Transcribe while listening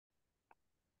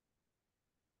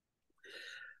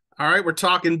All right, we're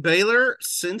talking Baylor,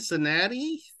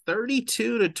 Cincinnati,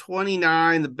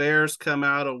 32-29. The Bears come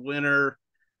out a winner.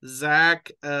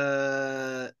 Zach,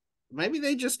 maybe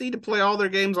they just need to play all their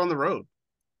games on the road.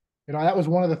 That was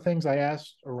one of the things I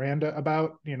asked Aranda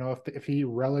about, if he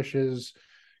relishes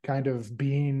kind of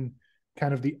being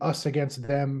kind of the us against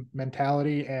them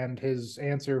mentality. And his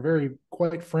answer, very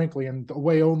quite frankly, and the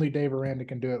way only Dave Aranda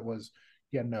can do it was,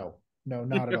 yeah, no, no,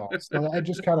 not at all. So I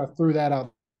just kind of threw that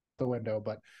out the window.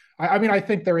 But I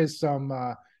think there is some,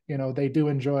 they do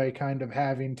enjoy kind of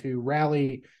having to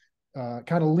rally, kind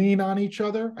of lean on each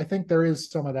other. I think there is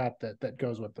some of that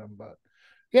goes with them. But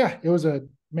yeah, it was a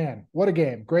man, what a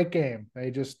game. Great game. They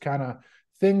just kind of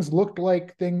things looked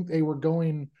like they were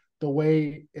going the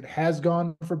way it has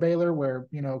gone for Baylor, where,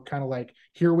 kind of like,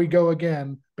 here we go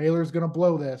again. Baylor's gonna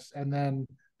blow this, and then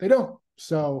they don't.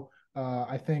 So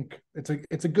I think it's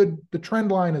a good the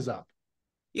trend line is up.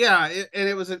 Yeah, and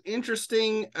it was an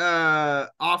interesting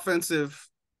offensive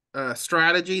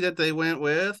strategy that they went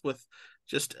with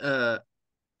just an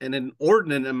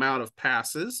inordinate amount of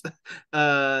passes.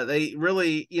 They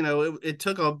really, it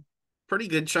took a pretty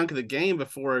good chunk of the game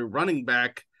before a running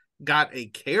back got a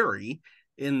carry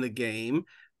in the game.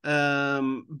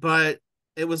 But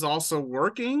it was also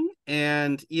working.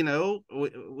 And,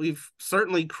 we've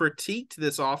certainly critiqued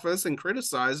this offense and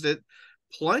criticized it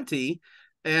plenty.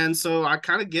 And so I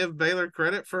kind of give Baylor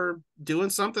credit for doing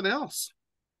something else.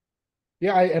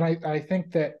 Yeah, I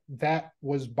think that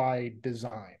was by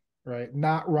design, right?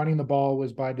 Not running the ball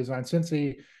was by design. Since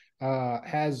he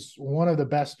has one of the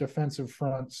best defensive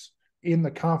fronts in the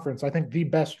conference, I think the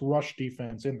best rush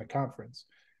defense in the conference,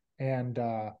 and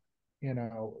you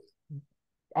know,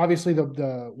 obviously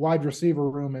the wide receiver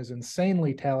room is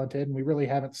insanely talented, and we really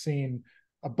haven't seen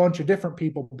a bunch of different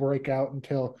people break out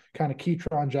until kind of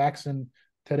Keytron Jackson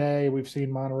today. We've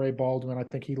seen Monterey Baldwin. I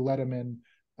think he led him in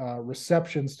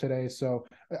receptions today. So,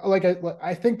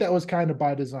 I think that was kind of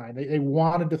by design. They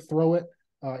wanted to throw it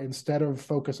instead of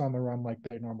focus on the run like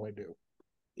they normally do.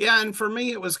 Yeah, and for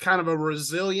me, it was kind of a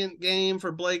resilient game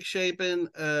for Blake Shapen.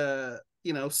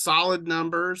 Solid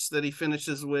numbers that he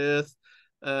finishes with.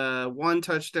 One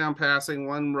touchdown passing,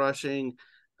 one rushing.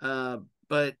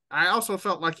 But I also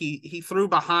felt like he threw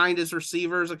behind his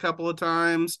receivers a couple of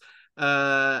times.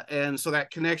 And so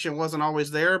that connection wasn't always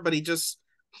there, but he just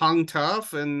hung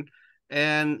tough and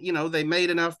they made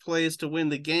enough plays to win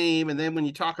the game. And then when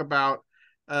you talk about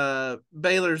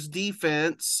Baylor's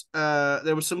defense,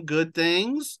 there was some good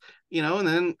things, and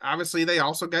then obviously they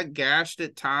also got gashed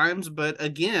at times. But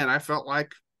again, I felt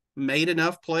like made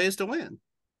enough plays to win.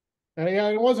 Yeah,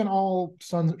 it wasn't all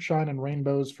sunshine and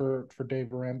rainbows for Dave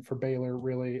Arand for Baylor.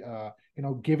 Really,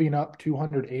 giving up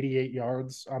 288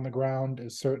 yards on the ground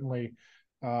is certainly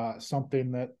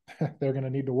something that they're going to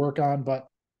need to work on. But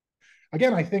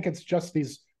again, I think it's just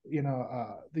these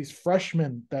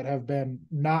freshmen that have been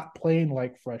not playing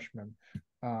like freshmen.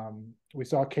 We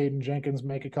saw Caden Jenkins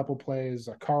make a couple plays.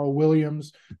 Carl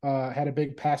Williams had a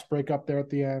big pass break up there at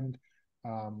the end.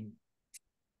 Um,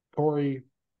 Corey,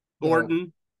 the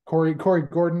Gordon. Corey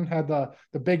Gordon had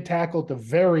the big tackle at the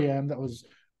very end that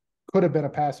could have been a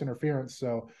pass interference.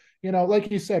 So, like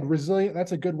you said, resilient.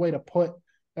 That's a good way to put.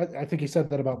 I think he said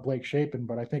that about Blake Shapen,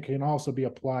 but I think it can also be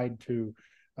applied to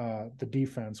the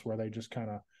defense, where they just kind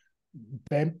of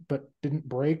bent but didn't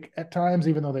break at times,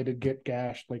 even though they did get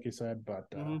gashed, like you said.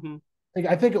 But Mm-hmm.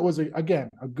 I think it was again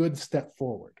a good step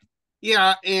forward.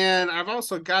 Yeah, and I've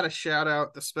also got to shout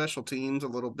out the special teams a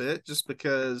little bit, just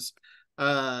because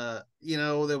there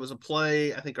was a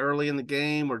play I think early in the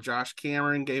game where Josh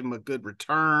Cameron gave him a good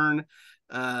return.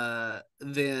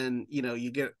 Then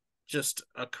you get just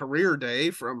a career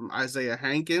day from Isaiah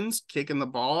Hankins kicking the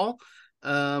ball.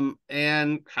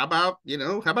 And how about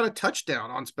a touchdown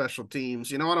on special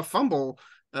teams, on a fumble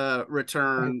Right.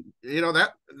 return.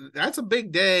 That's a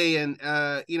big day. And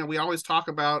we always talk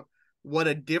about what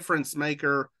a difference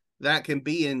maker that can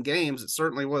be in games. It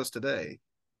certainly was today.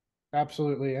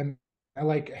 Absolutely. And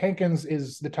like Hankins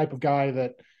is the type of guy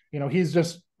that, he's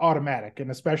just automatic.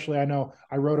 And especially, I know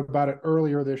I wrote about it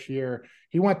earlier this year.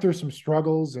 He went through some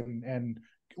struggles and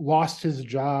lost his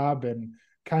job and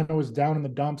kind of was down in the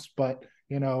dumps. But,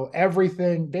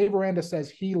 everything Dave Aranda says,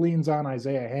 he leans on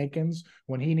Isaiah Hankins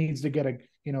when he needs to get a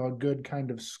good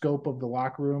kind of scope of the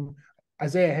locker room.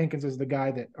 Isaiah Hankins is the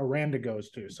guy that Aranda goes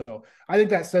to. So I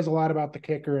think that says a lot about the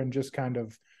kicker and just kind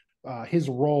of his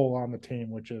role on the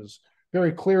team, which is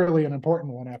very clearly an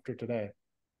important one after today.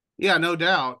 Yeah, no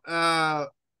doubt.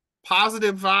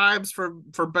 Positive vibes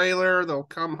for Baylor. They'll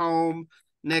come home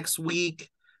next week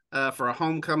for a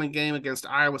homecoming game against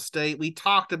Iowa State. We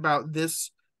talked about this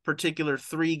particular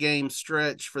 3-game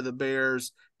stretch for the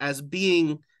Bears as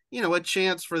being, a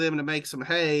chance for them to make some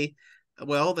hay.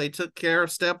 Well, they took care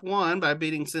of step one by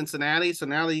beating Cincinnati. So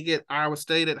now you get Iowa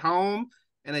State at home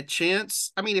and a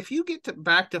chance. I mean, if you get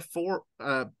back to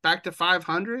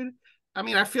 500, I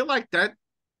mean, I feel like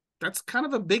that's kind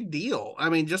of a big deal. I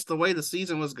mean, just the way the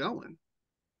season was going.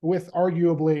 With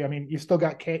arguably, I mean, you still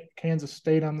got Kansas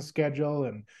State on the schedule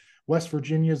and West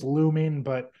Virginia's looming,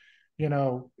 but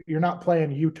you're not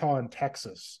playing Utah and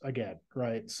Texas again,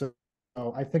 right? So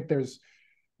I think there's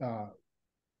a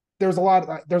lot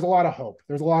of hope.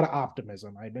 There's a lot of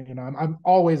optimism. I'm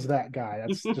always that guy.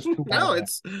 That's just who no,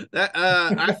 it's that.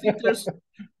 I think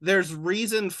there's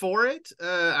reason for it.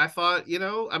 I thought,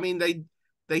 I mean,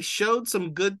 they showed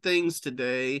some good things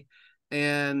today,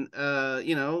 and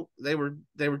they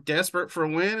were desperate for a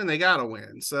win, and they got a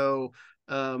win. So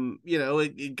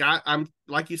it got, I'm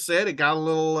like you said, it got a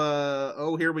little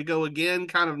oh, here we go again,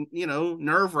 kind of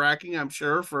nerve wracking, I'm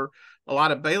sure, for a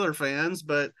lot of Baylor fans,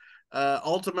 but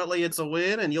ultimately it's a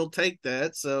win and you'll take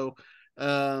that. So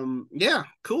yeah,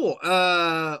 cool.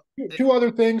 Two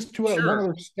other things. Sure. One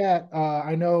other stat.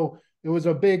 I know it was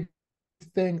a big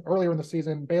thing earlier in the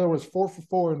season. Baylor was 4 for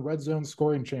 4 in red zone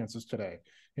scoring chances today.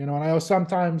 And I know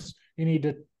sometimes you need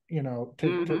to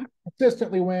to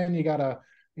consistently win, you gotta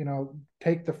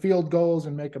take the field goals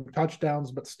and make them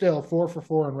touchdowns, but still 4 for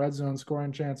 4 in red zone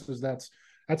scoring chances. That's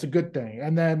a good thing.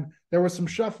 And then there was some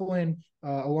shuffling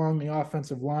along the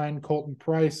offensive line. Colton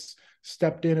Brice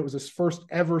stepped in. It was his first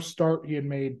ever start. He had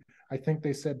made, I think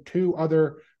they said, 2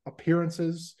 other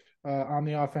appearances on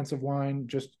the offensive line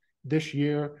just this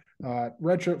year.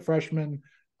 Redshirt freshman.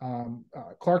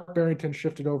 Clark Barrington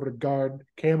shifted over to guard.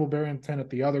 Campbell Barrington at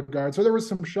the other guard. So there was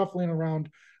some shuffling around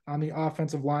on the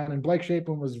offensive line. And Blake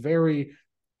Shapen was very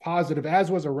positive, as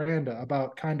was Aranda,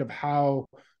 about kind of how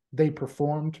they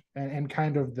performed and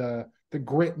kind of the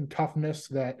grit and toughness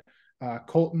that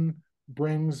Colton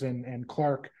brings and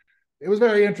Clark. It was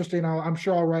very interesting. I'm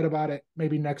sure I'll write about it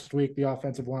maybe next week, the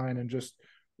offensive line, and just,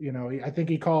 I think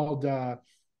he called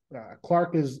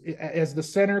Clark as the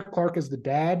center, Clark is the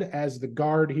dad, as the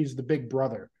guard, he's the big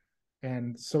brother.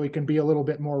 And so he can be a little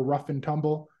bit more rough and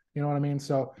tumble. You know what I mean?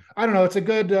 So I don't know. It's a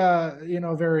good,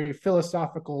 very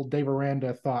philosophical Dave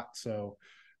Aranda thought. So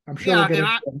I'm sure we'll get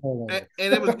into it more later.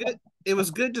 And it was good. It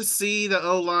was good to see the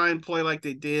O-line play like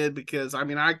they did, because I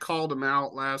mean, I called them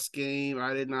out last game.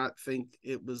 I did not think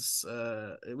it was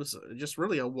just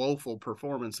really a woeful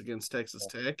performance against Texas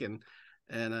Tech, and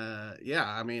yeah,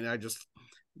 I mean, I just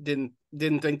didn't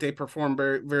think they performed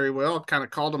very, very well. Kind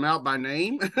of called them out by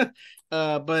name.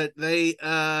 But they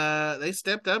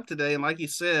stepped up today, and like you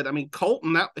said, I mean,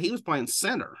 Colton, he was playing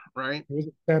center, right? He was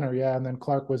at center, yeah, and then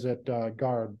Clark was at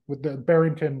guard with the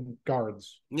Barrington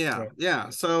guards. Yeah, right. yeah.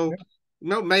 So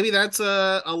maybe that's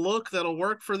a look that'll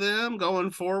work for them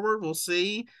going forward. We'll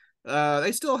see.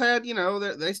 They still had,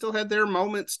 they still had their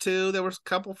moments too. There was a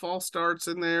couple false starts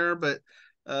in there, but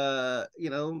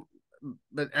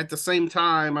but at the same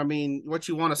time, I mean, what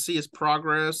you want to see is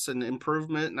progress and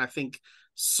improvement, and I think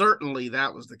certainly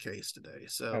that was the case today.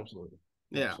 So absolutely,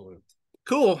 yeah. Absolutely.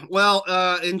 Cool. Well,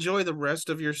 enjoy the rest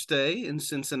of your stay in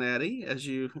Cincinnati as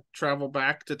you travel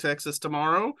back to Texas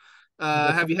tomorrow.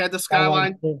 Have you had the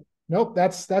Skyline? Nope,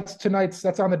 that's tonight's.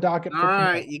 That's on the docket. All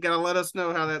right, you got to let us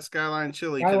know how that Skyline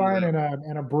chili. Skyline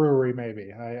and a brewery,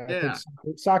 maybe. I think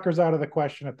soccer's out of the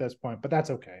question at this point, but that's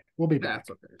okay. We'll be back.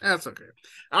 That's okay.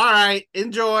 All right,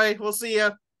 enjoy. We'll see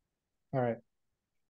you. All right.